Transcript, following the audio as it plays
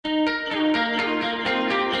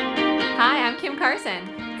Kim Carson.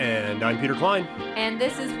 And I'm Peter Klein. And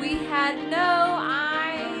this is We Had No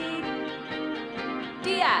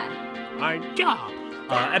Idea.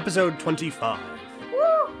 Episode 25.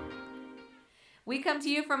 Woo! We come to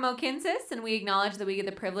you from Mohkinstsis, and we acknowledge that we get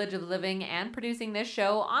the privilege of living and producing this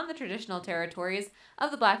show on the traditional territories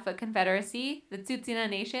of the Blackfoot Confederacy, the Tsuut'ina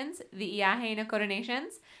Nations, the Îyârhe Nakoda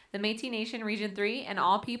Nations, the Métis Nation Region 3, and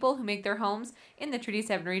all people who make their homes in the Treaty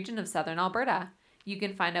 7 region of southern Alberta. You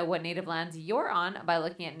can find out what native lands you're on by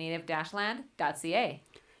looking at native-land.ca.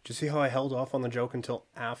 Did you see how I held off on the joke until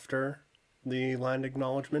after the land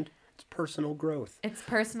acknowledgement? It's personal growth. It's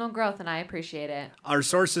personal growth, and I appreciate it. Our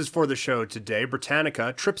sources for the show today: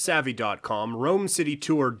 Britannica, TripSavvy.com,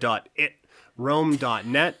 RomeCityTour.it,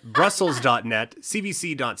 Rome.net, Brussels.net,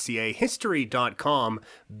 CBC.ca, History.com,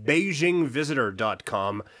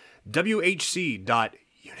 BeijingVisitor.com,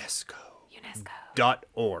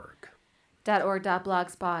 WHC.UNESCO.org.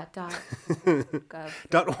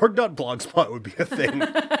 .org.blogspot.gov. .org.blogspot would be a thing.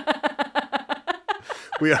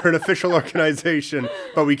 We are an official organization,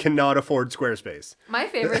 but we cannot afford Squarespace. My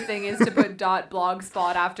favorite thing is to put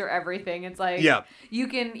 .blogspot after everything. It's like, yeah. You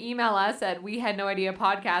can email us at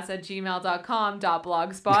wehadnoideapodcast@gmail.com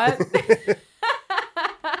 .blogspot.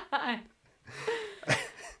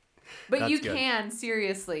 But That's you good. can,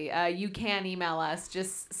 seriously, you can email us,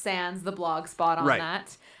 just sans the blogspot on Right.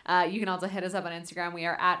 that. You can also hit us up on Instagram. We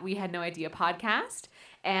are at We Had No Idea Podcast.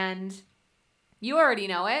 And you already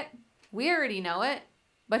know it. We already know it.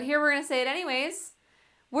 But here we're going to say it anyways.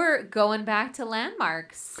 We're going back to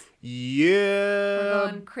landmarks. Yeah,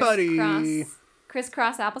 We're going buddy.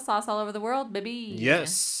 crisscross applesauce all over the world, baby.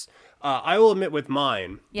 Yes. I will admit with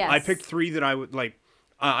mine, Yes. I picked three that I would like.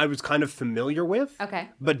 I was kind of familiar with, Okay.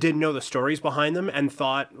 but didn't know the stories behind them, and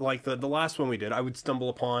thought like the last one we did, I would stumble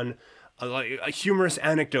upon a humorous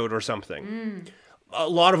anecdote or something. A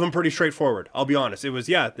lot of them pretty straightforward. I'll be honest. It was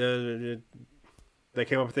they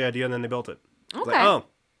came up with the idea and then they built it. It's Okay. like, oh,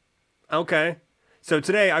 okay. So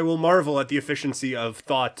today I will marvel at the efficiency of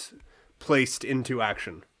thought placed into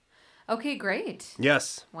action. Okay, great.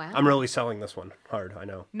 Yes. Wow. I'm really selling this one hard, I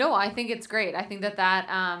know. No, I think it's great. I think that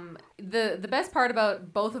the best part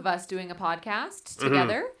about both of us doing a podcast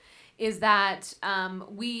together is that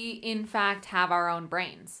we, in fact, have our own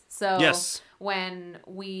brains. So Yes. when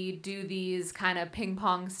we do these kind of ping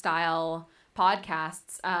pong style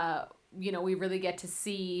podcasts, we really get to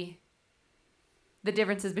see the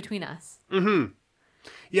differences between us. Mm-hmm.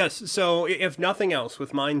 Yes, so if nothing else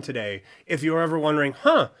with mine today, if you're ever wondering,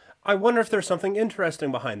 I wonder if there's something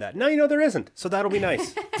interesting behind that. Now you know there isn't, so that'll be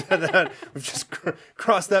nice. We've just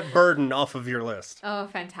crossed that burden off of your list. Oh,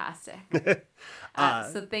 fantastic.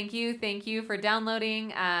 So thank you for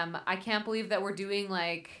downloading. I can't believe that we're doing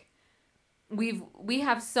we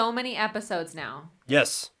have so many episodes now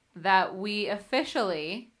Yes. that we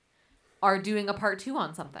officially are doing a part 2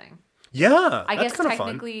 on something. Yeah, I that's guess kind of fun.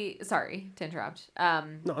 technically, sorry to interrupt.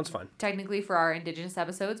 No, it's fine. Technically for our Indigenous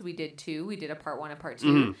episodes, we did 2. We did a part 1 and part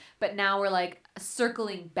 2. But now we're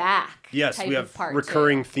circling back. Yes, type we of have part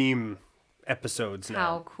recurring 2. theme episodes now.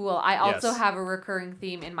 How cool. I also Yes. have a recurring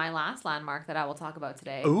theme in my last landmark that I will talk about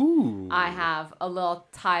today. Ooh. I have a little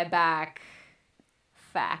tie back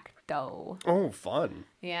facto. Oh, fun.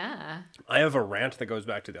 Yeah. I have a rant that goes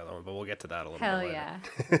back to the other one, but we'll get to that a little Hell bit yeah.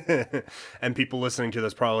 later. And people listening to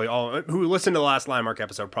this who listened to the last Landmark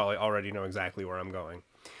episode probably already know exactly where I'm going.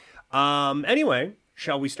 Anyway,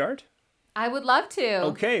 shall we start? I would love to.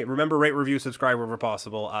 Okay, remember, rate, review, subscribe wherever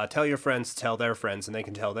possible. Tell your friends to tell their friends, and they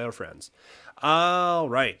can tell their friends. All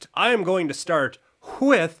right, I am going to start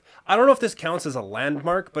with, I don't know if this counts as a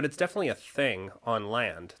landmark, but it's definitely a thing on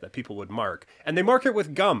land that people would mark. And they mark it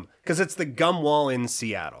with gum, because it's the gum wall in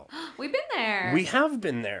Seattle. We've been there. We have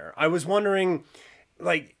been there. I was wondering,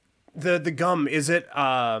 the gum, is it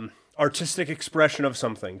artistic expression of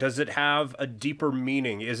something? Does it have a deeper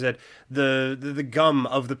meaning? Is it the gum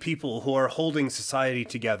of the people who are holding society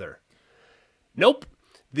together? Nope.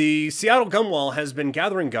 The Seattle Gum Wall has been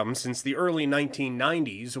gathering gum since the early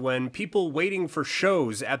 1990s, when people waiting for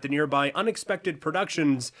shows at the nearby Unexpected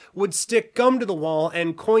Productions would stick gum to the wall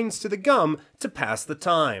and coins to the gum to pass the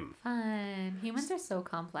time. Fun. Humans are so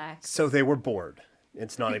complex. So they were bored.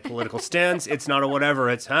 It's not a political stance. It's not a whatever.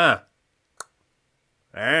 It's,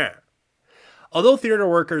 Although theater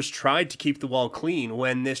workers tried to keep the wall clean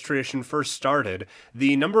when this tradition first started,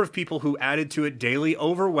 the number of people who added to it daily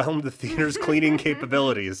overwhelmed the theater's cleaning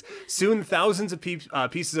capabilities. Soon, thousands of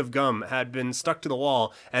pieces of gum had been stuck to the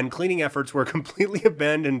wall, and cleaning efforts were completely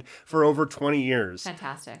abandoned for over 20 years.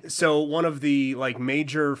 Fantastic. So one of the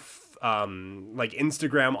major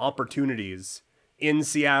Instagram opportunities in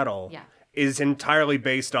Seattle is entirely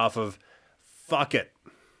based off of fuck it.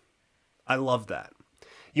 I love that.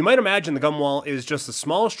 You might imagine the gum wall is just a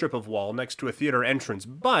small strip of wall next to a theater entrance,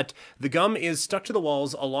 but the gum is stuck to the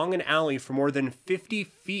walls along an alley for more than 50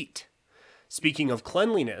 feet. Speaking of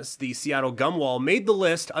cleanliness, the Seattle Gum Wall made the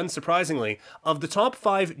list, unsurprisingly, of the top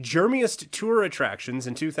 5 germiest tour attractions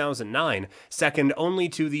in 2009, second only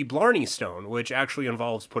to the Blarney Stone, which actually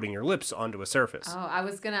involves putting your lips onto a surface. Oh,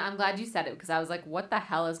 I'm glad you said it, because I was like, what the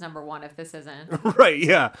hell is number 1 if this isn't? Right,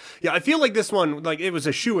 yeah. Yeah, I feel like this one, like, it was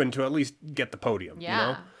a shoo-in to at least get the podium, Yeah.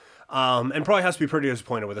 you know? And probably has to be pretty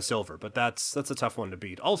disappointed with a silver, but that's a tough one to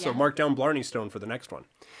beat. Also, mark down Blarney Stone for the next one.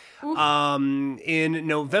 In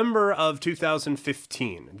November of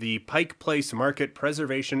 2015, the Pike Place Market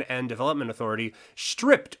Preservation and Development Authority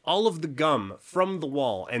stripped all of the gum from the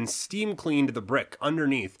wall and steam cleaned the brick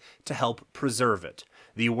underneath to help preserve it.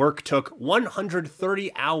 The work took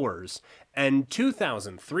 130 hours and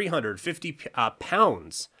 2,350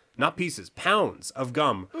 pounds, not pieces, pounds of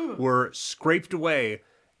gum were scraped away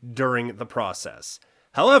during the process.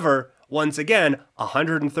 However, once again,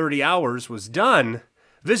 130 hours was done.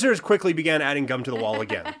 Visitors quickly began adding gum to the wall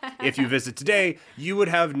again. If you visit today, you would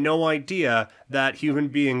have no idea that human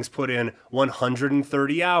beings put in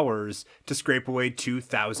 130 hours to scrape away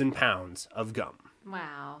 2,000 pounds of gum.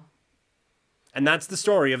 Wow. And that's the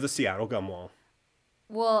story of the Seattle Gum Wall.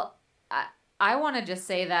 Well, I want to just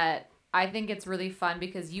say that I think it's really fun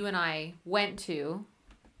because you and I went to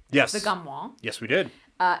Yes. the Gum Wall. Yes, we did.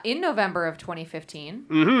 In November of 2015.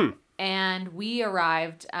 Mm-hmm. And we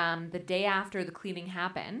arrived the day after the cleaning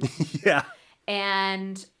happened. Yeah.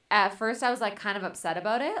 And at first I was like kind of upset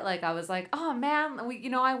about it. Like I was like, oh man,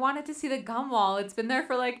 I wanted to see the gum wall. It's been there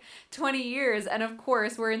for like 20 years. And of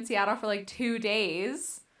course we're in Seattle for like 2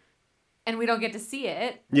 days and we don't get to see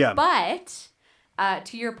it. Yeah. But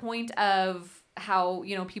to your point of how,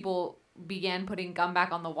 people began putting gum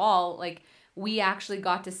back on the wall, like we actually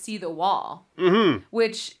got to see the wall,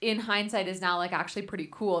 which in hindsight is now like actually pretty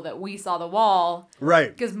cool that we saw the wall.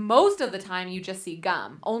 Right. Because most of the time you just see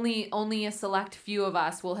gum. Only a select few of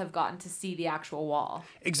us will have gotten to see the actual wall.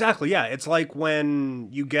 Exactly, yeah. It's like when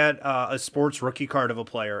you get a sports rookie card of a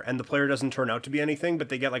player and the player doesn't turn out to be anything, but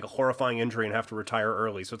they get like a horrifying injury and have to retire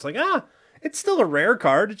early. So it's like, it's still a rare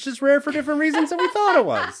card. It's just rare for different reasons than we thought it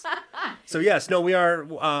was. So yes, no, we are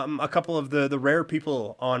a couple of the rare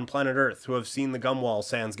people on planet Earth who have seen the gum wall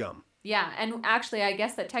sans gum. Yeah, and actually I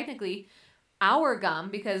guess that technically our gum,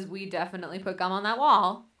 because we definitely put gum on that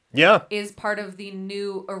wall, is part of the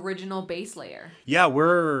new original base layer. Yeah,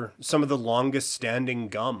 we're some of the longest standing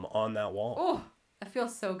gum on that wall. Oh, that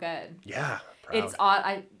feels so good. Yeah, proud. It's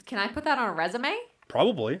odd. Can I put that on a resume?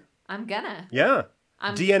 Probably. I'm gonna. Yeah.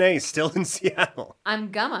 DNA still in Seattle.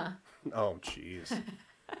 I'm gumma. Oh, jeez.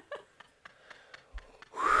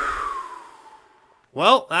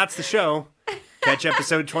 Well, that's the show. Catch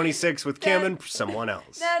episode 26 with Kim and someone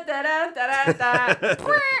else. Da, da, da, da, da,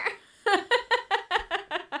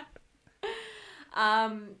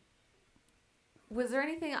 da. Was there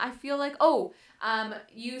anything I feel like?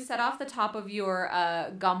 You set off the top of your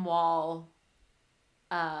gum wall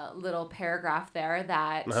little paragraph there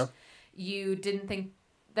that you didn't think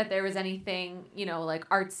that there was anything, like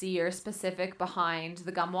artsy or specific behind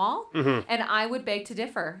the gum wall. Mm-hmm. And I would beg to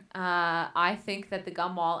differ. I think that the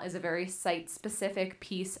gum wall is a very site-specific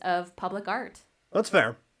piece of public art. That's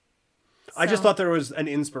fair. I just thought there was an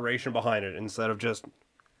inspiration behind it instead of just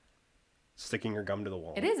sticking your gum to the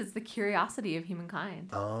wall. It is. It's the curiosity of humankind.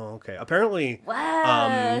 Oh, okay. Apparently,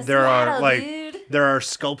 there there are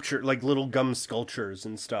sculpture, like little gum sculptures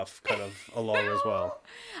and stuff kind of along as well.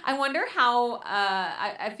 I wonder how,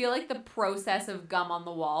 I feel like the process of gum on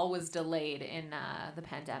the wall was delayed in the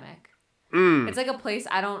pandemic. It's like a place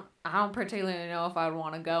I don't particularly know if I would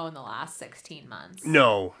want to go in the last 16 months.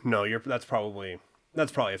 No, that's probably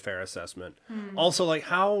a fair assessment. Also, like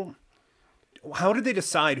how did they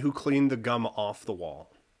decide who cleaned the gum off the wall?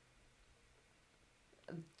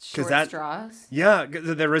 Short straws? Yeah,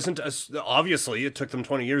 there isn't obviously it took them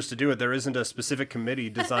 20 years to do it. There isn't a specific committee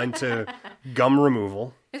designed to gum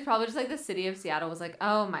removal. It's probably just like the city of Seattle was like,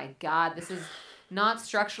 oh my God, this is not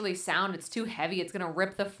structurally sound. It's too heavy. It's going to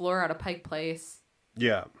rip the floor out of Pike Place.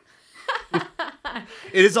 Yeah.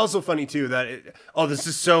 It is also funny too that this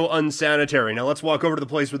is so unsanitary. Now let's walk over to the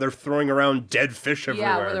place where they're throwing around dead fish everywhere.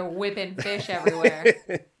 Yeah, where they're whipping fish everywhere.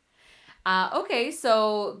 Okay,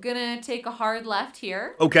 so gonna take a hard left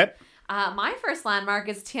here. Okay. My first landmark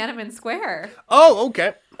is Tiananmen Square. Oh,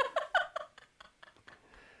 okay.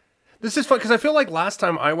 This is fun because I feel like last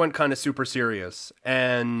time I went kind of super serious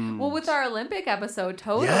and with our Olympic episode,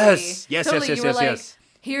 totally. Yes. You were like,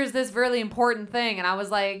 here's this really important thing, and I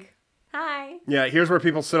was like, Hi. Yeah, here's where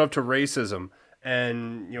people stood up to racism.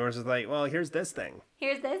 And yours is like, well, here's this thing.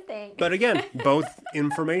 Here's this thing. But again, both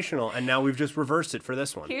informational. And now we've just reversed it for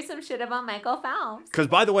this one. Here's some shit about Michael Phelps. Because,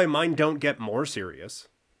 by the way, mine don't get more serious.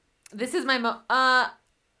 This is my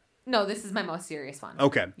no, this is my most serious one.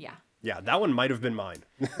 Okay. Yeah. Yeah, that one might have been mine.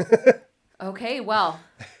 Okay, well,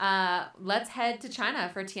 let's head to China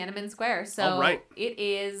for Tiananmen Square. So All right. it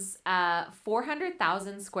is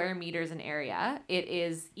 400,000 square meters in area. It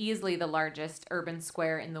is easily the largest urban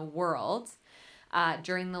square in the world.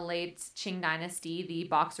 During the late Qing dynasty, the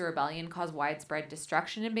Boxer Rebellion caused widespread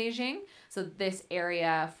destruction in Beijing. So this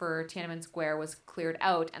area for Tiananmen Square was cleared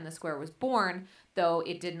out and the square was born, though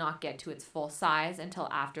it did not get to its full size until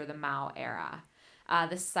after the Mao era.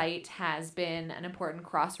 The site has been an important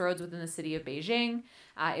crossroads within the city of Beijing.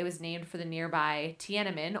 It was named for the nearby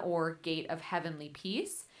Tiananmen, or Gate of Heavenly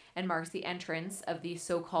Peace, and marks the entrance of the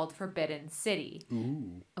so-called Forbidden City.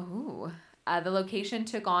 Ooh. The location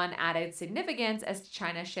took on added significance as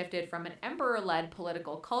China shifted from an emperor-led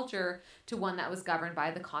political culture to one that was governed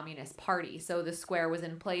by the Communist Party. So the square was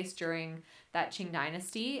in place during that Qing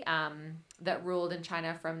dynasty that ruled in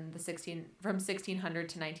China from 1600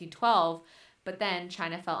 to 1912, but then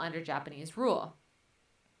China fell under Japanese rule.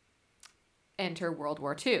 Enter World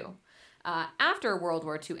War II. After World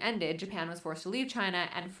War II ended, Japan was forced to leave China,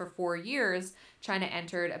 and for 4 years, China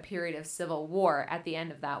entered a period of civil war. At the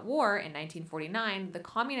end of that war, in 1949, the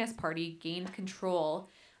Communist Party gained control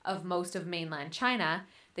of most of mainland China.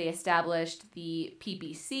 They established the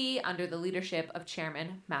PPC under the leadership of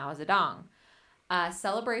Chairman Mao Zedong. A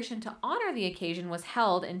celebration to honor the occasion was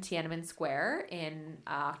held in Tiananmen Square in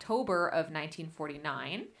October of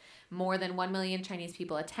 1949. More than 1 million Chinese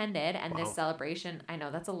people attended, and this celebration, I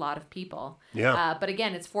know that's a lot of people. Yeah. But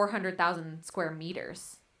again, it's 400,000 square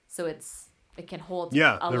meters, so it can hold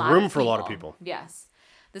Yeah, a there's lot room of for a lot of people. people. Yes.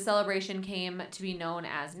 The celebration came to be known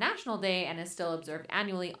as National Day and is still observed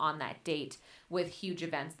annually on that date, with huge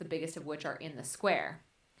events, the biggest of which are in the square.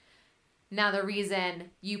 Now, the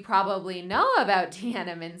reason you probably know about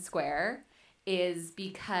Tiananmen Square is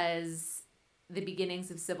because the beginnings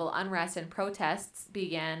of civil unrest and protests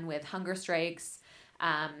began with hunger strikes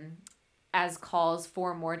as calls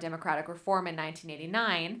for more democratic reform in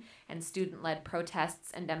 1989, and student-led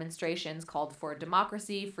protests and demonstrations called for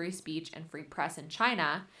democracy, free speech, and free press in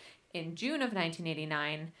China in June of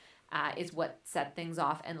 1989 is what set things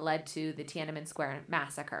off and led to the Tiananmen Square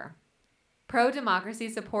massacre. Pro-democracy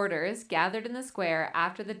supporters gathered in the square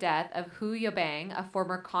after the death of Hu Yaobang, a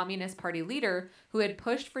former Communist Party leader who had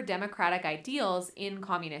pushed for democratic ideals in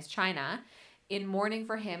Communist China. In mourning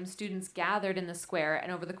for him, students gathered in the square,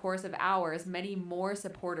 and over the course of hours, many more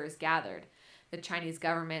supporters gathered. The Chinese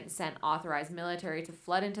government sent authorized military to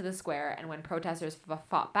flood into the square, and when protesters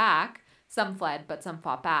fought back, some fled, but some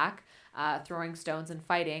fought back, throwing stones and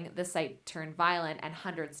fighting, the site turned violent and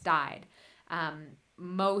hundreds died.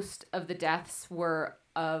 Most of the deaths were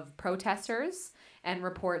of protesters, and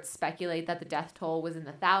reports speculate that the death toll was in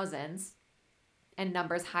the thousands, and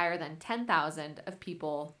numbers higher than 10,000 of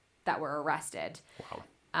people that were arrested.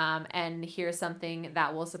 Wow. And here's something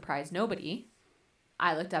that will surprise nobody.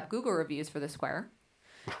 I looked up Google reviews for the square,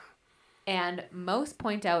 and most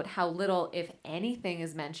point out how little, if anything,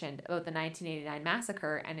 is mentioned about the 1989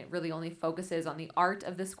 massacre, and it really only focuses on the art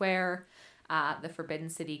of the square, the Forbidden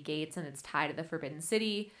City gates and its tie to the Forbidden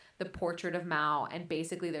City, the portrait of Mao, and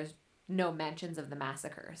basically there's no mentions of the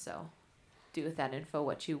massacre. So do with that info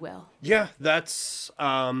what you will. Yeah, that's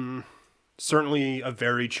certainly a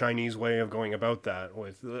very Chinese way of going about that,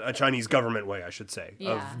 with a Chinese government way, I should say,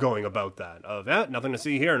 of going about that. Of, nothing to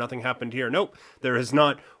see here, nothing happened here. Nope, there is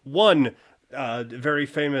not one very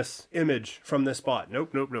famous image from this spot.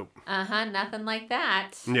 Nope. Nothing like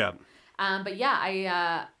that. Yeah. But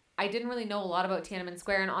yeah, I didn't really know a lot about Tiananmen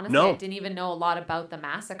Square, and honestly, No. I didn't even know a lot about the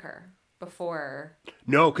massacre before.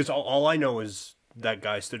 No, because all I know is that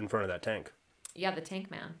guy stood in front of that tank. Yeah, the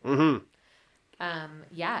Tank Man. Mm-hmm.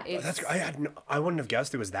 Yeah, it's. I wouldn't have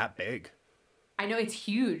guessed it was that big. I know, it's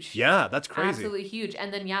huge. Yeah, that's crazy. Absolutely huge.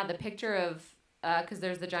 And then the picture of because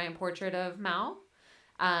there's the giant portrait of Mao.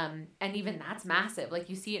 And even that's massive. Like,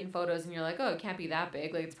 you see it in photos and you're like, oh, it can't be that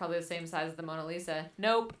big. Like, it's probably the same size as the Mona Lisa.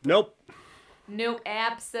 Nope,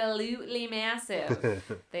 absolutely massive.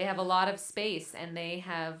 They have a lot of space, and they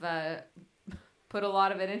have put a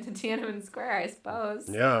lot of it into Tiananmen Square, I suppose.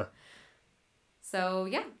 Yeah. So,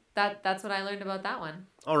 yeah, that's what I learned about that one.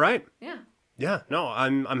 All right. Yeah. Yeah, no,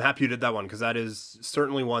 I'm happy you did that one, because that is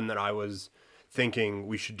certainly one that I was thinking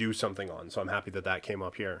we should do something on. So I'm happy that came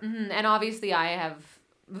up here. Mm-hmm. And obviously I have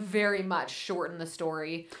very much shortened the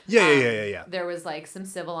story. Yeah. There was like some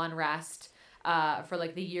civil unrest for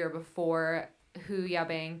like the year before Hu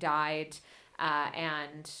Yaobang died,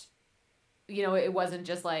 and it wasn't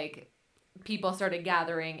just like people started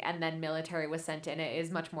gathering and then military was sent in. It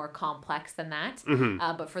is much more complex than that.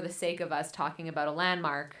 But for the sake of us talking about a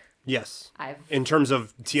landmark, yes, I've in terms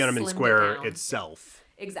of Tiananmen slimmed it Square down. itself.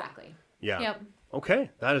 Exactly. Yeah. Yep. Okay,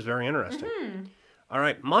 that is very interesting. All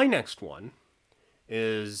right, my next one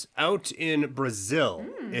is out in Brazil.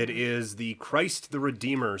 It is the Christ the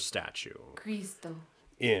Redeemer statue. Cristo.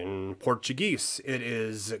 In Portuguese, it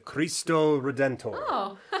is Cristo Redentor.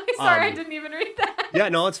 Oh, sorry, I didn't even read that. Yeah,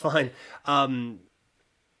 no, it's fine.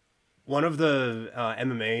 One of the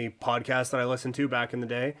MMA podcasts that I listened to back in the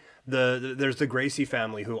day, there's the Gracie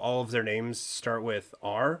family who all of their names start with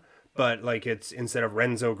R, but like it's instead of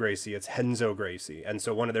Renzo Gracie, it's Henzo Gracie. And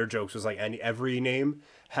so one of their jokes was like every name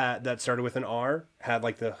that started with an R had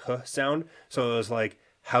like the H sound. So it was like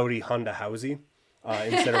Howdy Honda Housey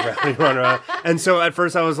instead of Rowdy Honda. And so at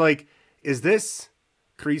first I was like, is this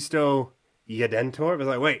Cristo Redentor? I was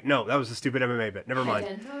like, wait, no, that was a stupid MMA bit. Never mind.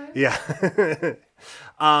 Redentor? Yeah.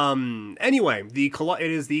 Anyway,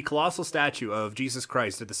 it is the colossal statue of Jesus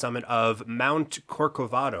Christ at the summit of Mount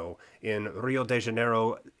Corcovado in Rio de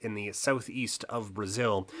Janeiro in the southeast of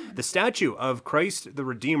Brazil. The statue of Christ the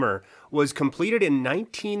Redeemer was completed in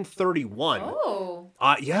 1931. Oh.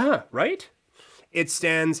 Yeah, right? It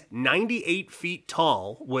stands 98 feet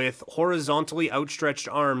tall with horizontally outstretched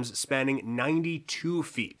arms spanning 92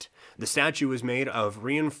 feet. The statue is made of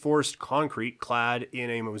reinforced concrete clad in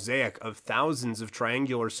a mosaic of thousands of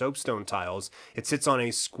triangular soapstone tiles. It sits on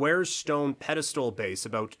a square stone pedestal base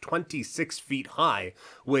about 26 feet high,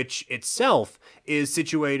 which itself is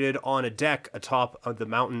situated on a deck atop of the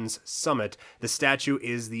mountain's summit. The statue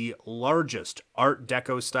is the largest Art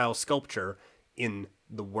Deco style sculpture in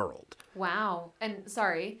the world. Wow. And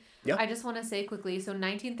sorry, Yeah. I just want to say quickly, so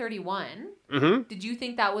 1931. did you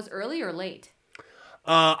think that was early or late?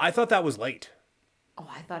 I thought that was late. Oh,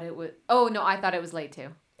 I thought it was... Oh, no, I thought it was late too.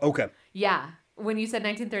 Okay. Yeah. When you said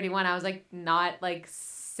 1931, I was like, not like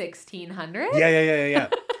 1600? Yeah.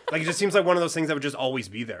 Like, it just seems like one of those things that would just always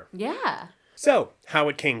be there. Yeah. So, how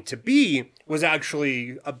it came to be was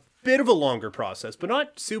actually a bit of a longer process, but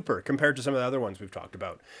not super compared to some of the other ones we've talked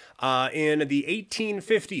about. In the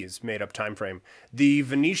 1850s made-up time frame, the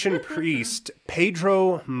Venetian priest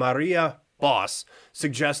Pedro Maria Boss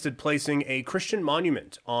suggested placing a Christian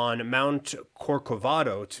monument on Mount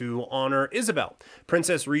Corcovado to honor Isabel,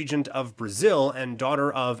 Princess Regent of Brazil and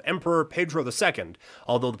daughter of Emperor Pedro II,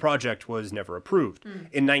 although the project was never approved.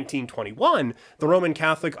 In 1921, the Roman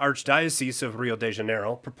Catholic Archdiocese of Rio de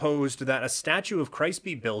Janeiro proposed that a statue of Christ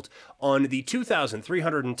be built on the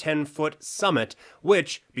 2,310-foot summit,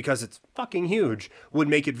 which, because it's fucking huge, would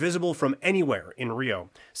make it visible from anywhere in Rio.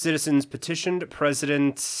 Citizens petitioned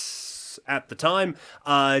President at the time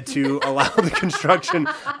to allow the construction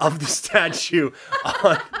of the statue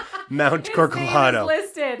on Mount Corcovado.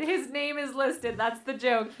 His name is listed. That's the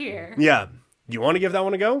joke here. Yeah. You want to give that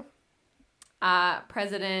one a go?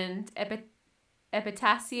 President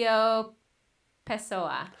Epitácio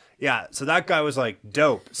Pessoa. Yeah, so that guy was like,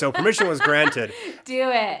 dope. So permission was granted. Do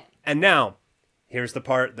it. And now, here's the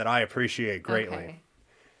part that I appreciate greatly. Okay.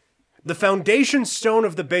 The foundation stone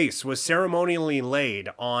of the base was ceremonially laid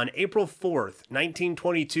on April 4th,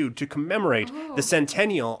 1922 to commemorate the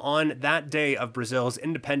centennial on that day of Brazil's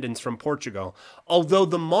independence from Portugal, although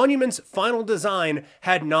the monument's final design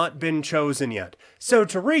had not been chosen yet. So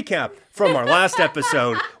to recap from our last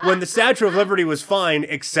episode, when the Statue of Liberty was fine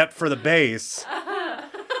except for the base,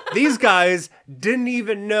 these guys didn't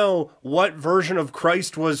even know what version of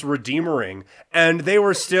Christ was redeemering. And they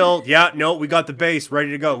were still, we got the base ready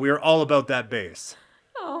to go. We are all about that base.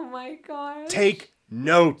 Oh my gosh. Take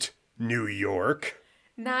note, New York.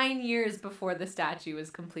 9 years before the statue was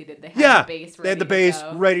completed, they had the base ready they had the base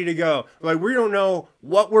ready to go. Like, we don't know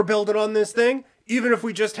what we're building on this thing. Even if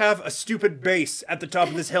we just have a stupid base at the top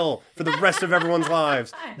of this hill for the rest of everyone's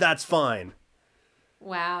lives, that's fine.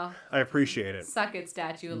 Wow. I appreciate it. Suck it,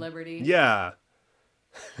 Statue of Liberty. Yeah.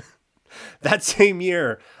 That same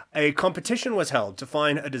year, a competition was held to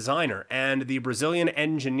find a designer, and the Brazilian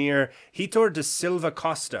engineer Heitor da Silva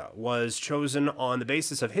Costa was chosen on the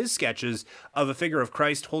basis of his sketches of a figure of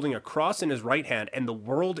Christ holding a cross in his right hand and the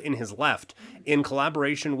world in his left. In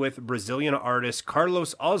collaboration with Brazilian artist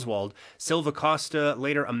Carlos Oswald, Silva Costa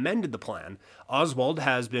later amended the plan. Oswald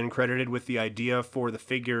has been credited with the idea for the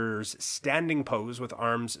figure's standing pose with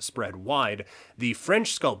arms spread wide. The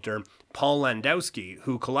French sculptor Paul Landowski,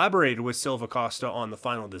 who collaborated with Silva Costa on the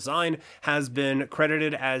final design, has been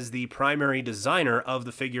credited as the primary designer of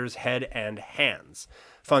the figure's head and hands.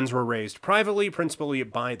 Funds were raised privately, principally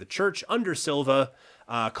by the church under Silva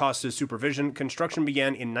Costa's supervision. Construction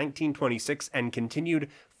began in 1926 and continued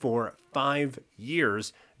for 5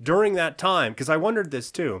 years. During that time, because I wondered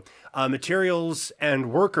this too, materials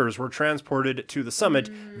and workers were transported to the summit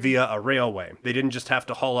via a railway. They didn't just have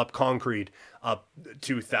to haul up concrete up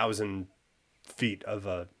 2,000 feet of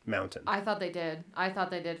a mountain. I thought they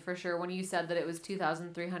did for sure. When you said that it was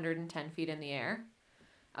 2,310 feet in the air,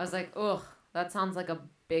 I was like, ugh, that sounds like a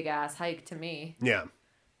big ass hike to me. Yeah.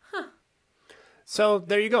 Huh. So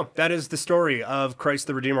there you go. That is the story of Christ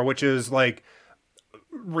the Redeemer, which is like,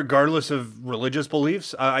 regardless of religious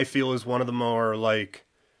beliefs, I feel is one of the more like,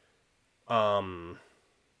 I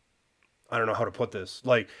don't know how to put this.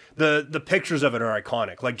 Like the pictures of it are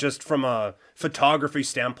iconic. Like just from a photography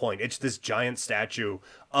standpoint, it's this giant statue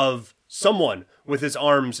of someone with his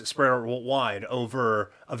arms spread out wide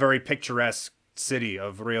over a very picturesque city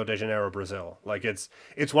of Rio de Janeiro, Brazil. Like it's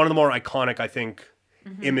one of the more iconic, I think,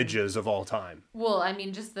 images of all time. Well, I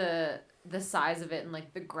mean, just the size of it and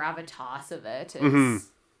like the gravitas of it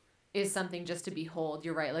is something just to behold.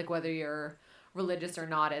 You're right. Like whether you're religious or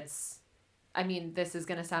not, I mean, this is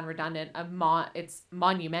going to sound redundant. It's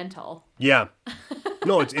monumental. Yeah.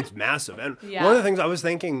 No, it's massive. And one of the things I was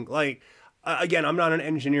thinking, like, again, I'm not an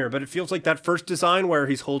engineer, but it feels like that first design where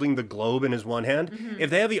he's holding the globe in his one hand. If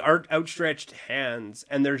they have the outstretched hands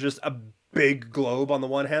and there's just a big globe on the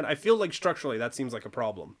one hand, I feel like structurally that seems like a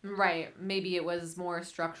problem. Right. Maybe it was more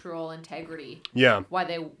structural integrity. Yeah. Why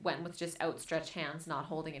they went with just outstretched hands, not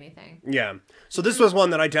holding anything. Yeah. So this was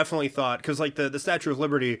one that I definitely thought, because like the Statue of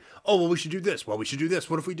Liberty, oh, well, we should do this. Well, we should do this.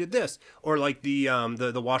 What if we did this? Or like the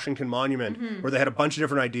Washington Monument, where they had a bunch of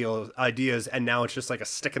different ideas, and now it's just like a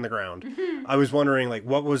stick in the ground. I was wondering, like,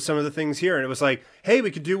 what was some of the things here? And it was like, hey, we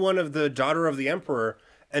could do one of the Daughter of the Emperor.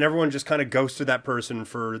 And everyone just kind of ghosted that person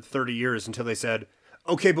for 30 years until they said,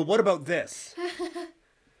 okay, but what about this?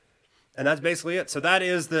 And that's basically it. So that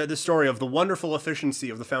is the story of the wonderful efficiency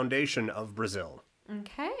of the foundation of Brazil.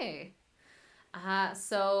 Okay.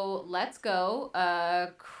 So let's go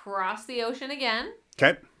across the ocean again.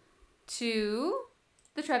 Okay. To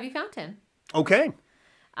the Trevi Fountain. Okay.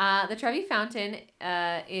 The Trevi Fountain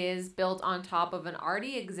is built on top of an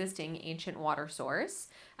already existing ancient water source,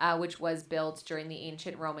 which was built during the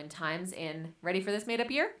ancient Roman times in, ready for this made-up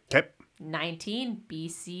year? Okay. 19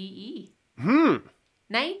 BCE. 19.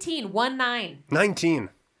 19.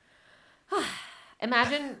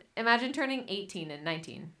 Imagine turning 18 and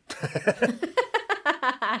 19.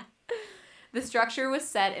 The structure was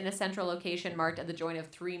set in a central location marked at the joint of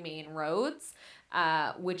 3 main roads,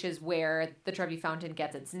 which is where the Trevi Fountain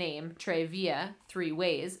gets its name, Tre Via, 3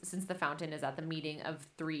 ways, since the fountain is at the meeting of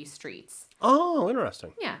 3 streets. Oh,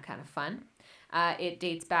 interesting. Yeah, kind of fun. It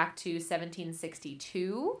dates back to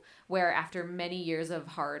 1762, where after many years of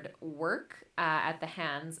hard work at the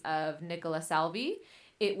hands of Nicola Salvi,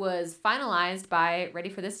 it was finalized by, ready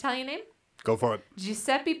for this Italian name? Go for it.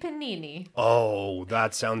 Giuseppe Panini. Oh,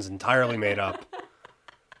 that sounds entirely made up.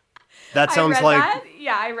 That sounds like... That.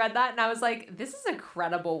 Yeah, I read that and I was like, this is a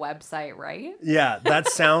credible website, right? Yeah, that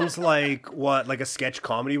sounds like what like a sketch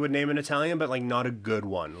comedy would name in Italian, but like not a good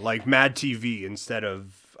one. Like Mad TV instead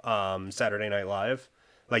of Saturday Night Live.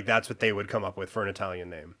 Like that's what they would come up with for an Italian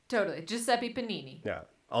name. Totally. Giuseppe Panini. Yeah.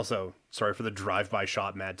 Also, sorry for the drive-by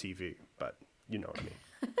shot Mad TV, but you know what I mean.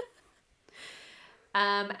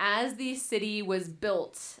 As the city was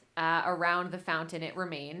built around the fountain, it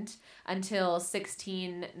remained until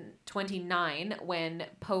 1629 when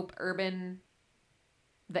Pope Urban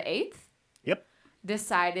VIII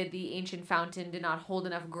decided the ancient fountain did not hold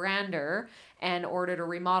enough grandeur and ordered a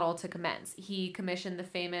remodel to commence. He commissioned the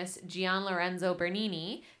famous Gian Lorenzo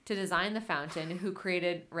Bernini to design the fountain, who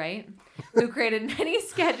created many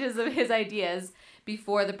sketches of his ideas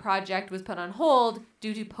before the project was put on hold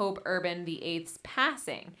due to Pope Urban VIII's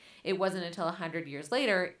passing. It wasn't until 100 years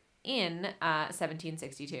later, in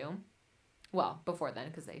 1762, well, before then,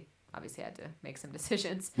 because they obviously had to make some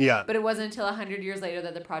decisions. Yeah. But it wasn't until 100 years later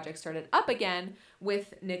that the project started up again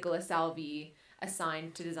with Nicola Salvi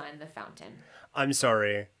assigned to design the fountain. I'm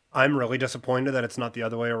sorry. I'm really disappointed that it's not the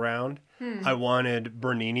other way around. I wanted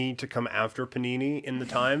Bernini to come after Panini in the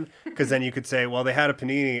time, because then you could say, well, they had a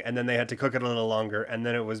Panini, and then they had to cook it a little longer, and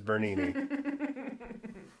then it was Bernini.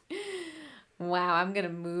 Wow, I'm going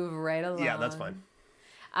to move right along. Yeah, that's fine.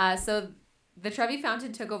 So the Trevi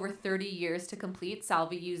Fountain took over 30 years to complete.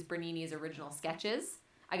 Salvi used Bernini's original sketches.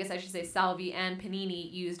 I guess I should say Salvi and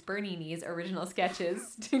Panini used Bernini's original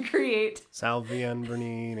sketches to create... Salvi and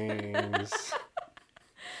Bernini's...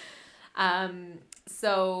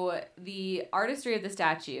 So the artistry of the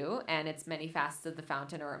statue and its many facets of the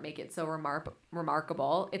fountain make it so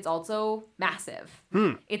remarkable. It's also massive.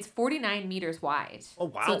 It's 49 meters wide. Oh,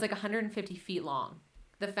 wow. So it's like 150 feet long.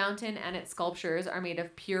 The fountain and its sculptures are made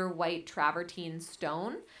of pure white travertine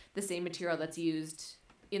stone, the same material that's used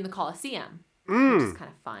in the Colosseum, which is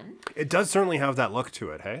kind of fun. It does certainly have that look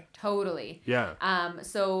to it, hey? Totally. Yeah.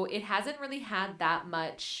 So it hasn't really had that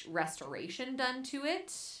much restoration done to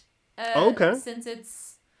it. Okay. Since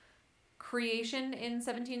its creation in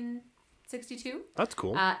 1762. That's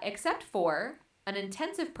cool. Except for an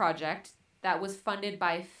intensive project that was funded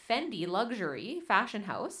by Fendi Luxury Fashion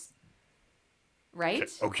House.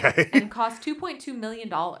 Right? Okay. And cost $2.2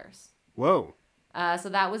 million. Whoa. So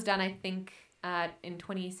that was done, I think, in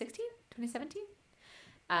 2016, 2017.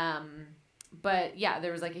 But yeah,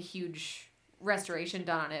 there was like a huge restoration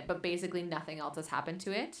done on it, but basically nothing else has happened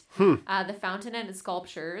to it. The fountain and its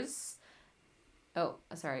sculptures. Oh,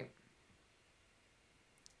 sorry.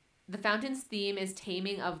 The fountain's theme is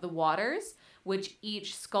taming of the waters, which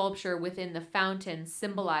each sculpture within the fountain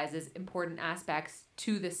symbolizes important aspects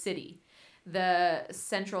to the city. The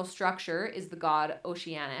central structure is the god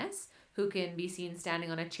Oceanus, who can be seen standing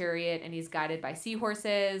on a chariot, and he's guided by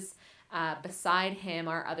seahorses. Beside him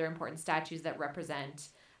are other important statues that represent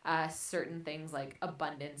certain things like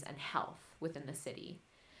abundance and health within the city.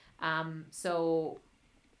 So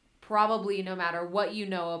probably no matter what you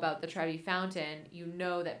know about the Trevi Fountain, you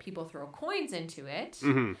know that people throw coins into it.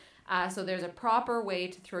 So there's a proper way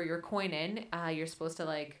to throw your coin in. You're supposed to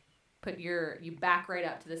like you back right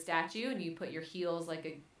up to the statue, and you put your heels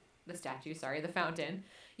the fountain.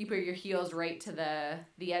 You put your heels right to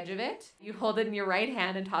the edge of it. You hold it in your right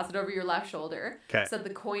hand and toss it over your left shoulder. Okay. So the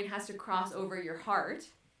coin has to cross over your heart.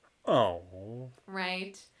 Oh.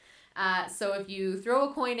 Right. So if you throw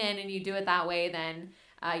a coin in and you do it that way, then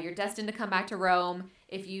you're destined to come back to Rome.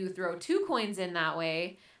 If you throw 2 coins in that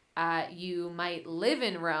way, you might live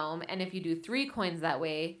in Rome. And if you do 3 coins that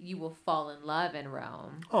way, you will fall in love in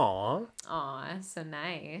Rome. Aw. Aw, so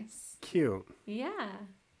nice. Cute. Yeah.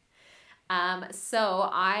 So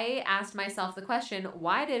I asked myself the question,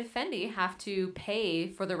 why did Fendi have to pay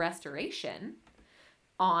for the restoration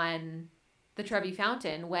on the Trevi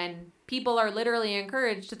Fountain when people are literally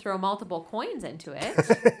encouraged to throw multiple coins into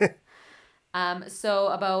it? So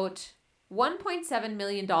about $1.7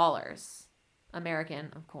 million,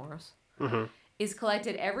 American, of course, is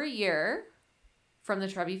collected every year from the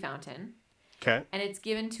Trevi Fountain. Okay. And it's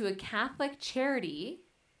given to a Catholic charity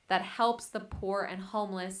that helps the poor and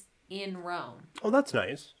homeless in Rome. Oh, that's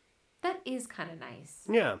nice. That is kind of nice.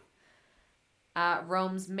 Yeah.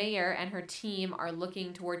 Rome's mayor and her team are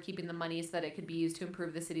looking toward keeping the money so that it could be used to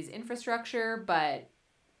improve the city's infrastructure, but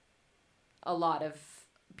a lot of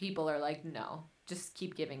people are like, no, just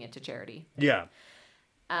keep giving it to charity. Yeah.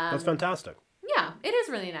 That's fantastic. Yeah, it is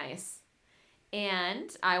really nice.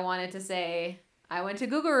 And I wanted to say, I went to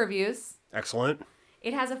Google reviews. Excellent.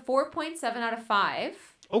 It has a 4.7 out of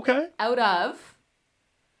 5. Okay. Out of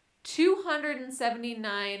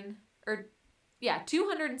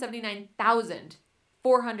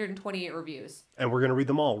 279,428 reviews. And we're going to read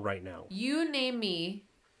them all right now. You name me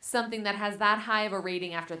something that has that high of a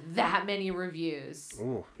rating after that many reviews.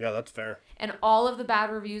 Ooh, yeah, that's fair. And all of the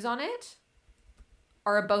bad reviews on it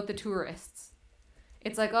are about the tourists.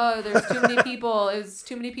 It's like, oh, there's too many people. It was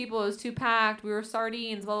too packed. We were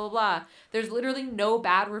sardines, blah, blah, blah. There's literally no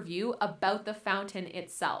bad review about the fountain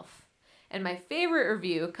itself. And my favorite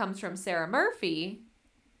review comes from Sarah Murphy.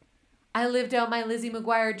 I lived out my Lizzie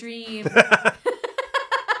McGuire dream.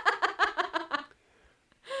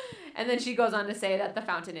 And then she goes on to say that the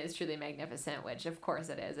fountain is truly magnificent, which of course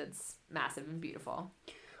it is. It's massive and beautiful.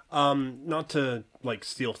 Not to like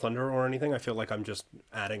steal thunder or anything. I feel like I'm just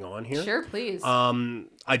adding on here. Sure, please.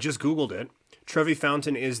 I just Googled it. Trevi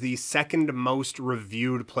Fountain is the second most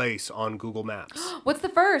reviewed place on Google Maps. What's the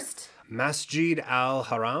first? Masjid Al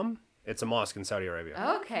Haram. It's a mosque in Saudi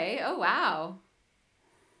Arabia. Okay. Oh, wow.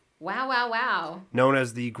 Wow. Known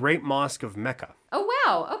as the Great Mosque of Mecca. Oh,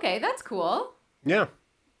 wow. Okay, that's cool. Yeah.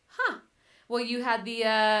 Huh. Well, you had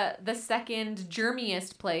the second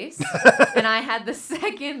germiest place, and I had the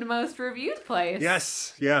second most reviewed place.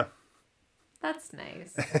 Yes. Yeah. That's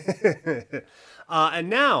nice. And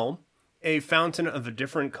now, a fountain of a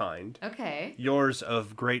different kind. Okay. Yours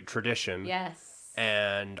of great tradition. Yes.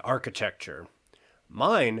 And architecture.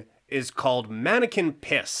 Mine is called Mannequin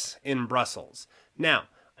Piss in Brussels. Now,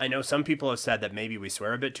 I know some people have said that maybe we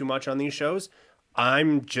swear a bit too much on these shows.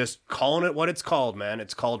 I'm just calling it what it's called, man.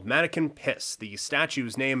 It's called Mannequin Piss. The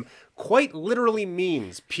statue's name quite literally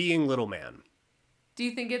means peeing little man. Do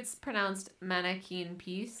you think it's pronounced mannequin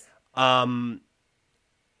piece?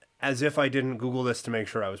 as if I didn't Google this to make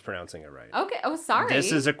sure I was pronouncing it right. Okay. Oh, sorry.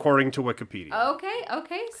 This is according to Wikipedia.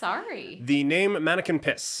 Okay. Sorry. The name Mannequin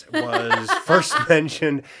Piss was first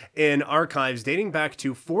mentioned in archives dating back to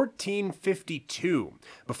 1452.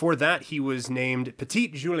 Before that, he was named Petit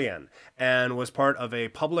Julien and was part of a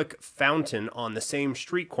public fountain on the same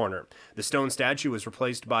street corner. The stone statue was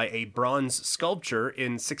replaced by a bronze sculpture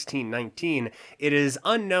in 1619. It is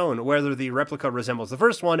unknown whether the replica resembles the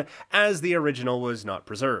first one, as the original was not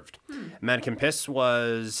preserved. Mannequin Piss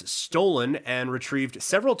was stolen and retrieved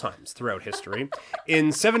several times throughout history. In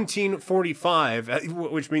 1745,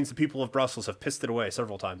 which means the people of Brussels have pissed it away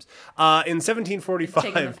several times. In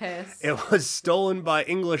 1745, it was stolen by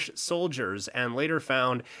English soldiers and later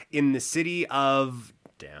found in the city of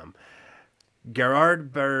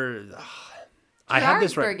I had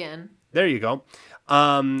this right. There you go.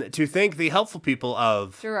 To thank the helpful people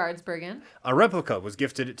of Gerardsbergen. A replica was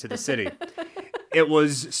gifted to the city. It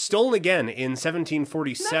was stolen again in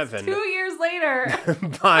 1747. That's 2 years later.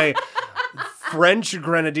 By French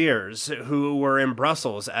grenadiers who were in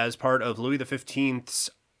Brussels as part of Louis XV's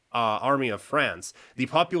army of France. The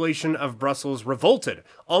population of Brussels revolted,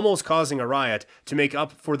 almost causing a riot. To make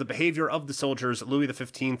up for the behavior of the soldiers, Louis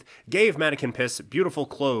XV gave Mannequin Piss beautiful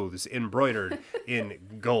clothes embroidered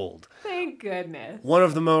in gold. Thank goodness. One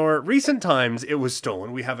of the more recent times it was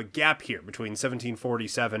stolen, we have a gap here between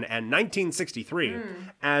 1747 and 1963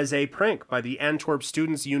 as a prank by the Antwerp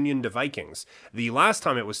Students' Union de Vikings. The last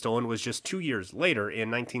time it was stolen was just 2 years later in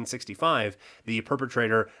 1965. The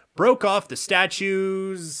perpetrator broke off the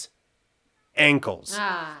statue's ankles.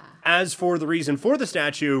 As for the reason for the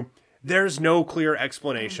statue, there's no clear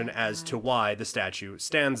explanation as to why the statue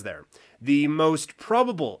stands there. The most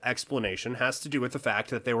probable explanation has to do with the fact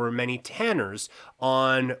that there were many tanners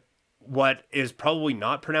on what is probably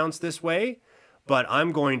not pronounced this way, but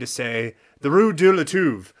I'm going to say the Rue de la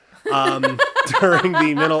Tuve during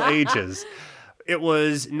the Middle Ages. It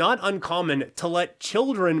was not uncommon to let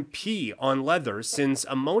children pee on leather since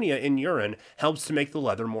ammonia in urine helps to make the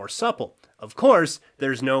leather more supple. Of course,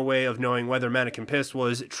 there's no way of knowing whether Mannequin Piss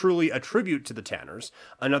was truly a tribute to the tanners.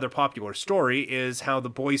 Another popular story is how the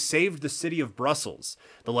boy saved the city of Brussels.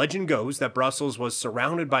 The legend goes that Brussels was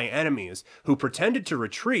surrounded by enemies who pretended to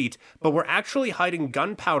retreat, but were actually hiding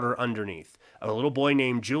gunpowder underneath. A little boy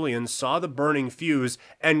named Julian saw the burning fuse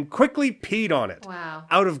and quickly peed on it. Wow.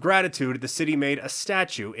 Out of gratitude, the city made a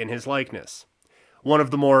statue in his likeness. One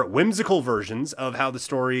of the more whimsical versions of how the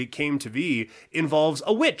story came to be involves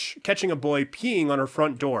a witch catching a boy peeing on her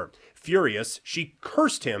front door. Furious, she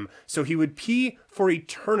cursed him so he would pee for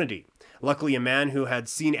eternity. Luckily, a man who had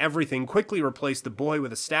seen everything quickly replaced the boy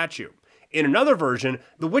with a statue. In another version,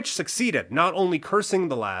 the witch succeeded, not only cursing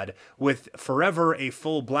the lad with forever a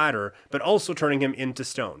full bladder, but also turning him into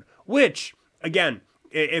stone. Which, again,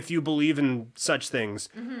 if you believe in such things,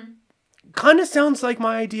 kind of sounds like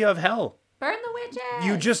my idea of hell. Burn the witches!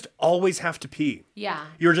 You just always have to pee. Yeah.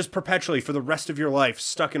 You're just perpetually, for the rest of your life,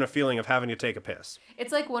 stuck in a feeling of having to take a piss.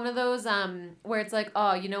 It's like one of those where it's like,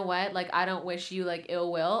 oh, you know what? Like, I don't wish you, like,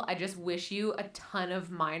 ill will. I just wish you a ton of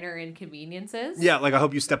minor inconveniences. Yeah, like I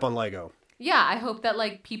hope you step on Lego. Yeah, I hope that,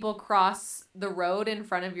 like, people cross the road in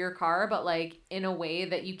front of your car, but, like, in a way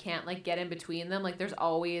that you can't, like, get in between them. Like, there's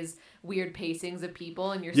always weird pacings of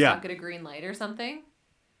people and you're stuck at a green light or something.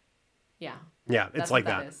 Yeah. Yeah, it's like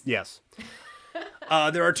that. Yes.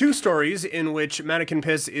 There are two stories in which Mannequin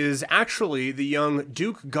Piss is actually the young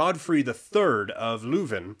Duke Godfrey III of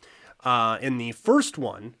Leuven. In the first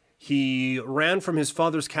one, he ran from his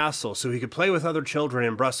father's castle so he could play with other children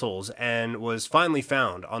in Brussels and was finally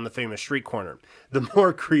found on the famous street corner. The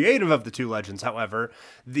more creative of the two legends, however,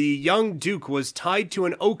 the young Duke was tied to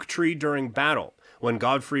an oak tree during battle. When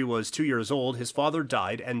Godfrey was 2 years old, his father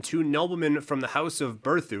died, and two noblemen from the house of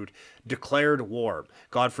Berthoud declared war.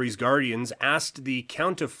 Godfrey's guardians asked the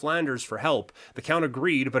Count of Flanders for help. The Count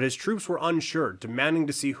agreed, but his troops were unsure, demanding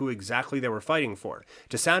to see who exactly they were fighting for.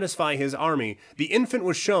 To satisfy his army, the infant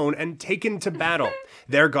was shown and taken to battle.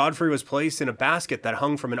 There, Godfrey was placed in a basket that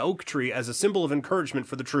hung from an oak tree as a symbol of encouragement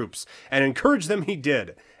for the troops, and encourage them he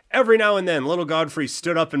did. Every now and then, little Godfrey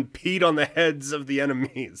stood up and peed on the heads of the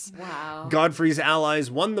enemies. Wow. Godfrey's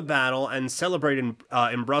allies won the battle and celebrated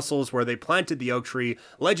in Brussels, where they planted the oak tree.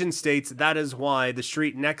 Legend states that is why the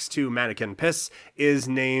street next to Mannequin Piss is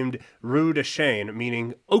named Rue de Chêne,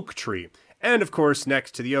 meaning oak tree. And of course,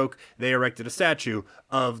 next to the oak, they erected a statue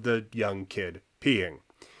of the young kid peeing.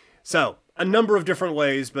 So, a number of different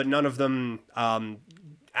ways, but none of them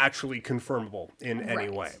actually confirmable in any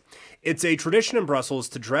Right. way. It's a tradition in Brussels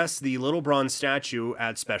to dress the little bronze statue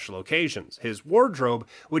at special occasions. His wardrobe,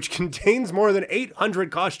 which contains more than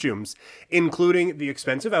 800 costumes, including the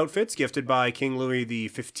expensive outfits gifted by King Louis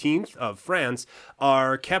XV of France,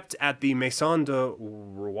 are kept at the Maison de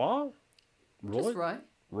Roy? Just Roy.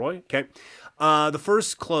 Roy? Okay. The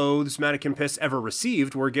first clothes Manneken Pis ever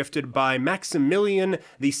received were gifted by Maximilian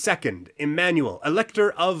II, Emmanuel,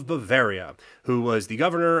 Elector of Bavaria, who was the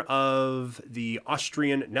governor of the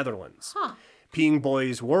Austrian Netherlands. Huh. Peeing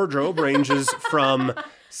Boy's wardrobe ranges from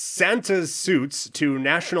Santa's suits to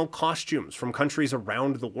national costumes from countries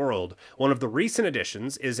around the world. One of the recent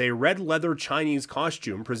additions is a red leather Chinese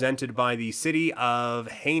costume presented by the city of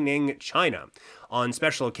Haining, China. On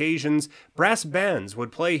special occasions, brass bands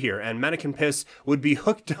would play here, and Manneken Pis would be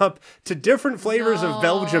hooked up to different flavors of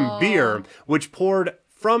Belgian beer, which poured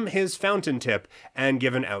from his fountain tip and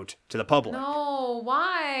given out to the public. No,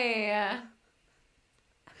 why?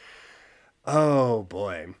 Oh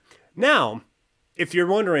boy. Now, if you're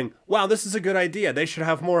wondering, wow, this is a good idea, they should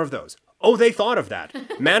have more of those. Oh, they thought of that.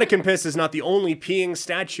 Manneken Pis is not the only peeing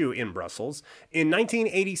statue in Brussels. In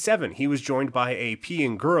 1987, he was joined by a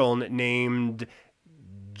peeing girl named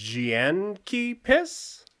Gianki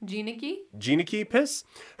Pis? Giniki? Pis.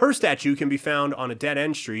 Her statue can be found on a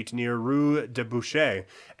dead-end street near Rue de Boucher,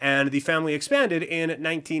 and the family expanded in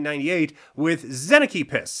 1998 with Zeniki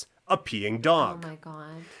Pis, a peeing dog. Oh my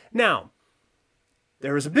god. Now,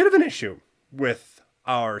 there is a bit of an issue with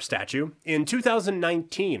our statue. In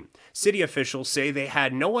 2019, city officials say they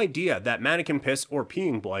had no idea that Manneken Pis, or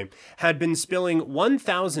Peeing Boy, had been spilling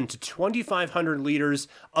 1,000 to 2,500 liters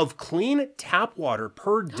of clean tap water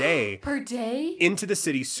per day Per day? into the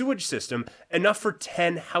city's sewage system, enough for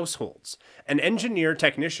 10 households. An engineer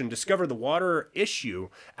technician discovered the water issue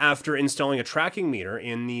after installing a tracking meter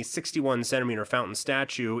in the 61 centimeter fountain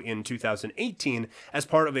statue in 2018 as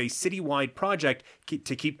part of a citywide project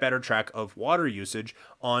to keep better track of water usage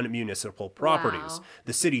on municipal properties. Wow.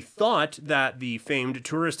 The city thought that the famed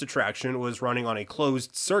tourist attraction was running on a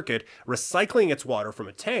closed circuit, recycling its water from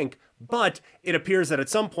a tank, but it appears that at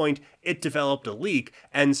some point it developed a leak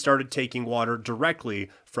and started taking water directly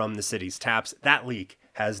from the city's taps. That leak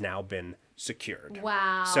has now been secured.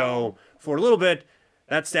 Wow. So, for a little bit,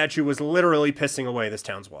 that statue was literally pissing away this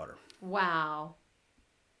town's water. Wow.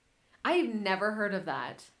 I've never heard of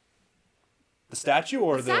that. The statue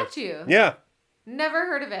or the... Statue? Yeah. Never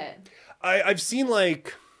heard of it. I've seen,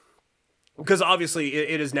 like... Because obviously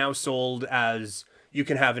it is now sold as you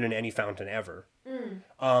can have it in any fountain ever.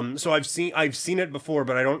 So I've seen it before,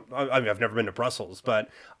 but I've never been to Brussels, but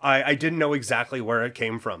I didn't know exactly where it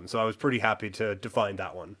came from. So I was pretty happy to find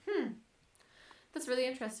that one. That's really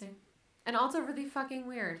interesting. And also really fucking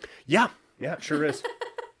weird. Yeah, it sure is.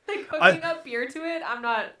 Like hooking up beer to it? I'm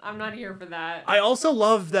not here for that. I also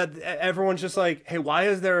love that everyone's just like, hey, why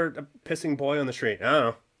is there a pissing boy on the street? I don't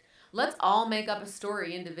know. Let's all make up a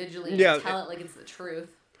story individually and tell it like it's the truth.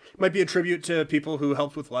 It might be a tribute to people who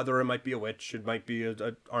helped with leather. It might be a witch. It might be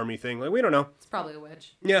a army thing. Like, we don't know. It's probably a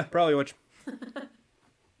witch. Yeah, probably a witch.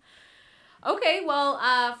 Okay,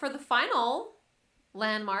 well, for the final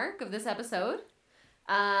landmark of this episode,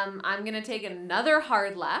 I'm going to take another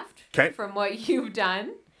hard left from what you've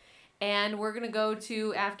done. And we're going to go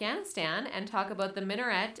to Afghanistan and talk about the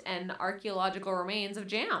minaret and archaeological remains of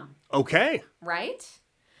Jam. Okay. Right?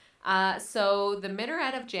 So the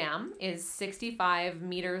minaret of Jam is 65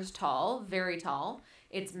 meters tall, very tall.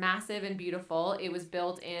 It's massive and beautiful. It was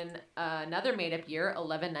built in another made-up year,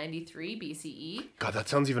 1193 BCE. God, that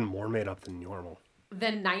sounds even more made up than normal.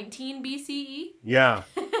 Then 19 BCE? Yeah.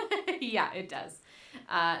 Yeah, it does.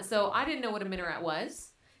 So I didn't know what a minaret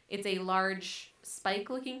was. It's a large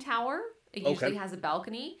spike-looking tower. It usually has a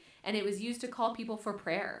balcony, and it was used to call people for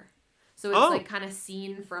prayer. So it's like kind of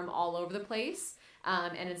seen from all over the place.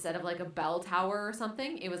 And instead of like a bell tower or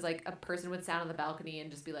something, it was like a person would stand on the balcony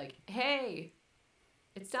and just be like, "Hey,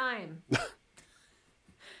 it's time."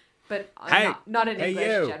 But not in English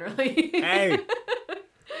you. generally. Hey,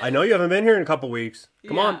 I know you haven't been here in a couple weeks.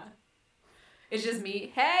 Come on. It's just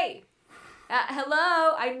me. Hey,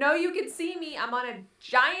 hello. I know you can see me. I'm on a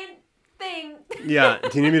giant thing. Yeah. Do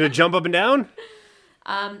you need me to jump up and down?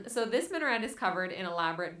 So this minaret is covered in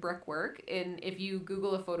elaborate brickwork. And if you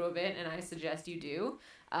Google a photo of it, and I suggest you do,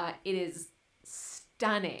 it is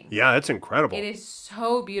stunning. Yeah, it's incredible. It is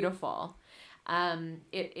so beautiful.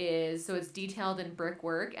 It's detailed in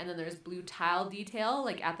brickwork, and then there's blue tile detail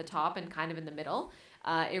like at the top and kind of in the middle.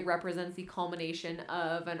 It represents the culmination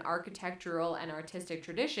of an architectural and artistic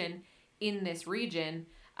tradition in this region,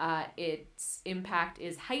 its impact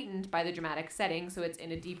is heightened by the dramatic setting. So it's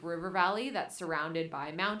in a deep river valley that's surrounded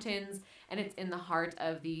by mountains, and it's in the heart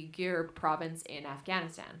of the Gir province in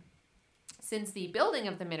Afghanistan. Since the building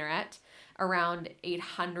of the minaret around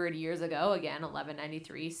 800 years ago, again,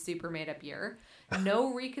 1193, super made up year,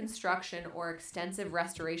 no reconstruction or extensive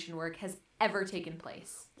restoration work has ever taken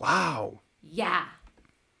place. Wow. Yeah.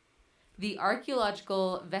 The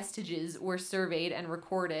archaeological vestiges were surveyed and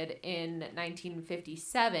recorded in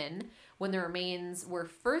 1957 when the remains were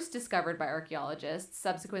first discovered by archaeologists.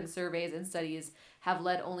 Subsequent surveys and studies have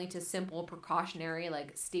led only to simple precautionary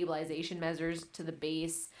like stabilization measures to the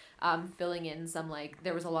base, filling in some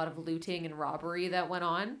there was a lot of looting and robbery that went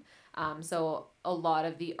on. So a lot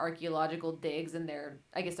of the archaeological digs, and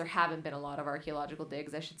I guess there haven't been a lot of archaeological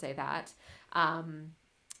digs, I should say that,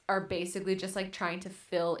 are basically just trying to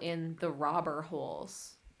fill in the robber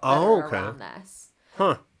holes that are around this.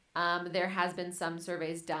 Huh. There has been some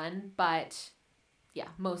surveys done, but yeah,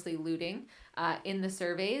 mostly looting. In the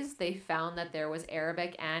surveys, they found that there was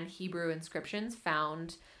Arabic and Hebrew inscriptions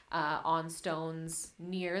found on stones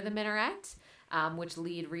near the minaret, which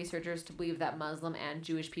lead researchers to believe that Muslim and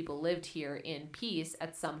Jewish people lived here in peace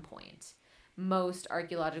at some point. Most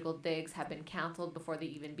archaeological digs have been canceled before they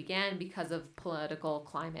even began because of political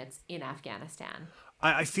climates in Afghanistan.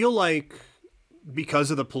 I feel like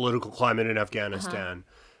because of the political climate in Afghanistan,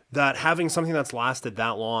 that having something that's lasted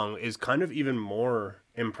that long is kind of even more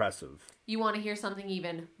impressive. You want to hear something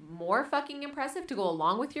even more fucking impressive to go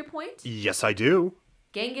along with your point? Yes, I do.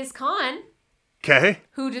 Genghis Khan, Okay.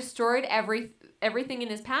 who destroyed everything in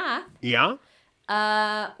his path,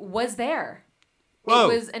 was there.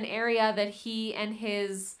 Whoa. It was an area that he and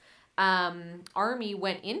his army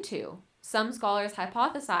went into. Some scholars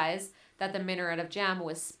hypothesize that the Minaret of Jam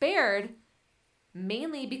was spared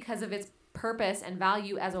mainly because of its purpose and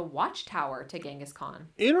value as a watchtower to Genghis Khan.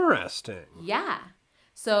 Interesting. Yeah.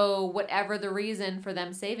 So whatever the reason for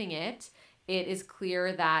them saving it, it is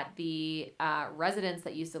clear that the residents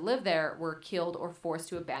that used to live there were killed or forced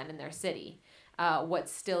to abandon their city. What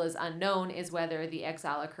still is unknown is whether the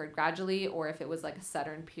exile occurred gradually or if it was a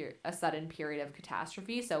sudden period of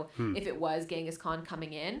catastrophe. So if it was Genghis Khan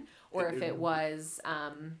coming in, or if it was,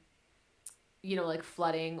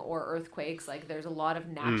 flooding or earthquakes. There's a lot of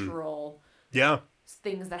natural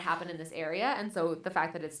things that happen in this area. And so the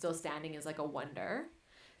fact that it's still standing is a wonder.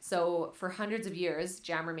 So for hundreds of years,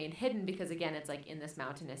 Jam remained hidden because, again, it's in this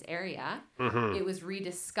mountainous area. Mm-hmm. It was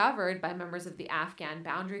rediscovered by members of the Afghan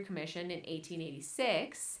Boundary Commission in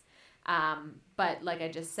 1886. But like I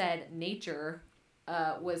just said, nature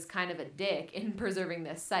was kind of a dick in preserving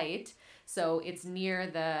this site. So it's near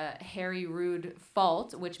the Hari Rud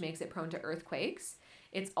Fault, which makes it prone to earthquakes.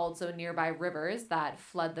 It's also nearby rivers that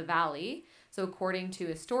flood the valley. So according to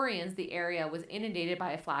historians, the area was inundated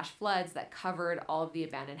by flash floods that covered all of the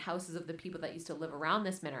abandoned houses of the people that used to live around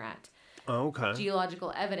this minaret. Okay.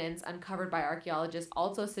 Geological evidence uncovered by archaeologists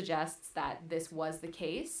also suggests that this was the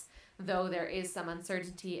case, though there is some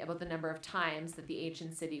uncertainty about the number of times that the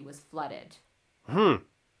ancient city was flooded.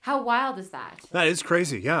 How wild is that? That is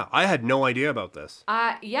crazy. Yeah, I had no idea about this.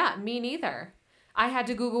 Yeah, me neither. I had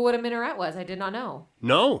to Google what a minaret was. I did not know.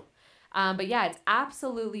 No. But yeah, it's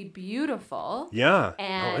absolutely beautiful. Yeah.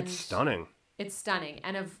 And it's stunning. It's stunning.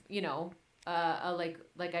 And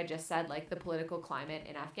like I just said, the political climate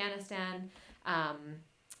in Afghanistan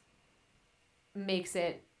makes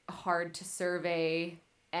it hard to survey,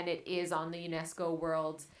 and it is on the UNESCO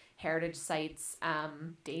World Heritage Sites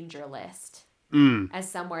danger list as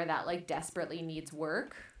somewhere that desperately needs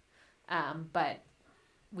work. But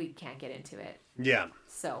we can't get into it. Yeah.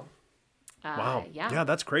 So, wow. Yeah,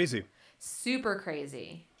 that's crazy. Super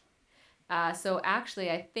crazy. So actually,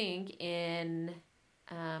 I think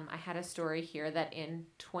I had a story here that in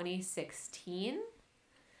 2016,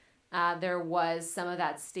 there was some of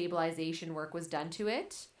that stabilization work was done to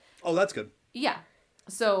it. Oh, that's good. Yeah.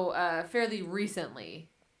 So fairly recently,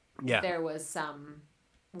 yeah, there was some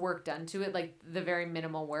work done to it, the very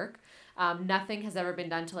minimal work. Nothing has ever been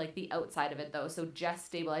done to the outside of it though. So just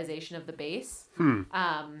stabilization of the base.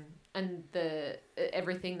 And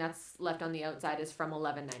everything that's left on the outside is from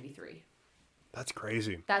 1193. That's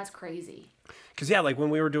crazy. That's crazy. Because when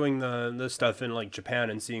we were doing the stuff in Japan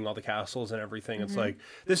and seeing all the castles and everything, it's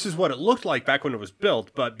this is what it looked like back when it was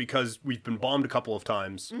built, but because we've been bombed a couple of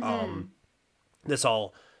times, this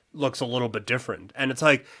all looks a little bit different. And it's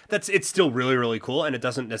it's still really, really cool, and it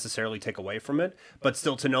doesn't necessarily take away from it, but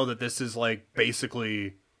still to know that this is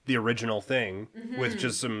basically the original thing with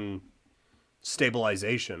just some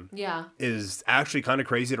stabilization is actually kind of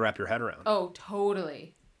crazy to wrap your head around. Oh,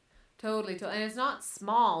 totally. Totally. And it's not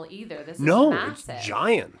small either. This is No, massive. it's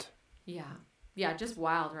giant. Yeah. Yeah, just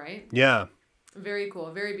wild, right? Yeah. Very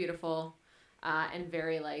cool. Very beautiful. And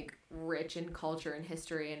very, like, rich in culture and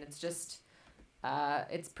history. And it's just,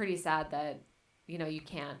 it's pretty sad that, you know, you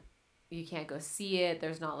can't go see it.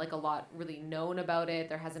 There's not, like, a lot really known about it.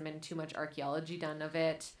 There hasn't been too much archaeology done of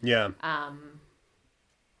it. Yeah.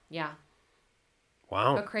 Yeah.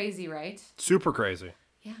 Wow. But crazy, right? Super crazy.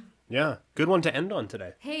 Yeah. Yeah. Good one to end on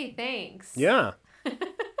today. Hey, thanks. Yeah.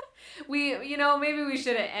 Maybe we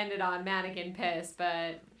should have ended on mannequin piss,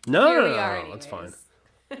 but No, here we no, are no, anyways. that's fine.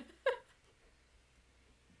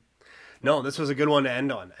 No, this was a good one to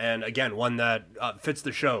end on, and again, one that fits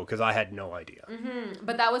the show because I had no idea. Mm-hmm.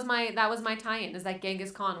 But that was my tie-in. Is that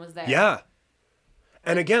Genghis Khan was there? Yeah,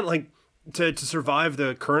 and again, like to survive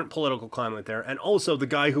the current political climate there, and also the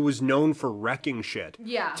guy who was known for wrecking shit.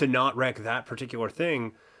 Yeah. To not wreck that particular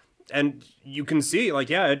thing, and you can see, like,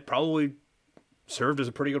 yeah, it probably served as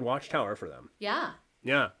a pretty good watchtower for them. Yeah.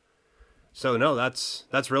 Yeah. So no, that's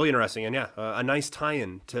really interesting, and yeah, a nice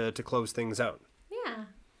tie-in to close things out. Yeah.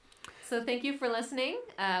 So thank you for listening.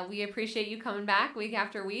 We appreciate you coming back week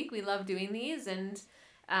after week. We love doing these, and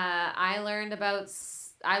I learned about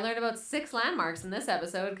 6 landmarks in this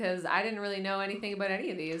episode because I didn't really know anything about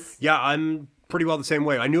any of these. Yeah, I'm pretty well the same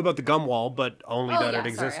way. I knew about the gum wall, but only that it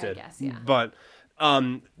existed. I guess, yeah. But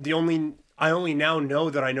I only now know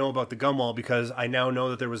that I know about the gum wall because I now know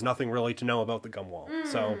that there was nothing really to know about the gum wall.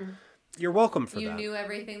 So you're welcome for that. You knew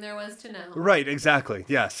everything there was to know. Right, exactly.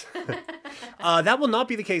 Yes. That will not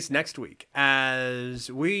be the case next week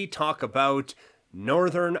as we talk about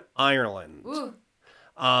Northern Ireland. Ooh.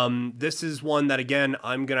 This is one that, again,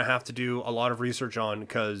 I'm going to have to do a lot of research on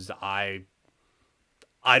because I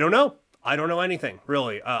don't know. I don't know anything,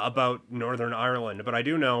 really, about Northern Ireland. But I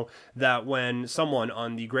do know that when someone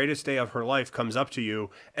on the greatest day of her life comes up to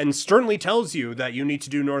you and sternly tells you that you need to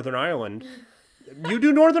do Northern Ireland, you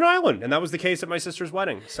do Northern Ireland. And that was the case at my sister's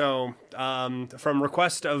wedding. So from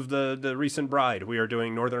request of the recent bride, we are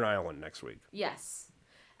doing Northern Ireland next week. Yes.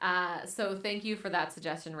 So thank you for that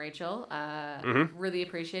suggestion, Rachel. Really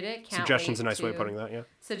appreciate it. Can't Suggestion's wait a nice way of to- putting that, yeah.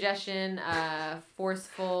 Suggestion,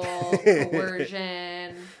 forceful,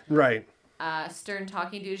 coercion, Right. stern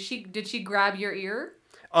talking. Did she grab your ear?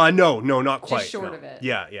 No, not quite. short no. of it.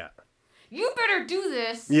 Yeah. You better do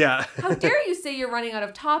this. Yeah. How dare you say you're running out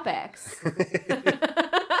of topics?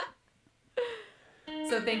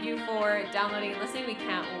 So thank you for downloading and listening. We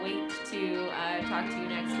can't wait to talk to you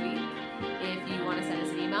next week. If you want to send us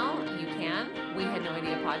an email, you can. We had no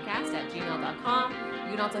idea podcast at gmail.com.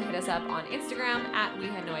 You can also hit us up on Instagram at We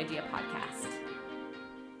Had No Idea Podcast.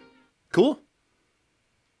 Cool.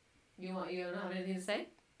 You don't have anything to say?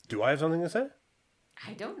 Do I have something to say?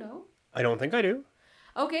 I don't know. I don't think I do.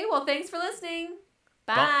 Okay, well, thanks for listening.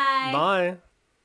 Bye. Bye.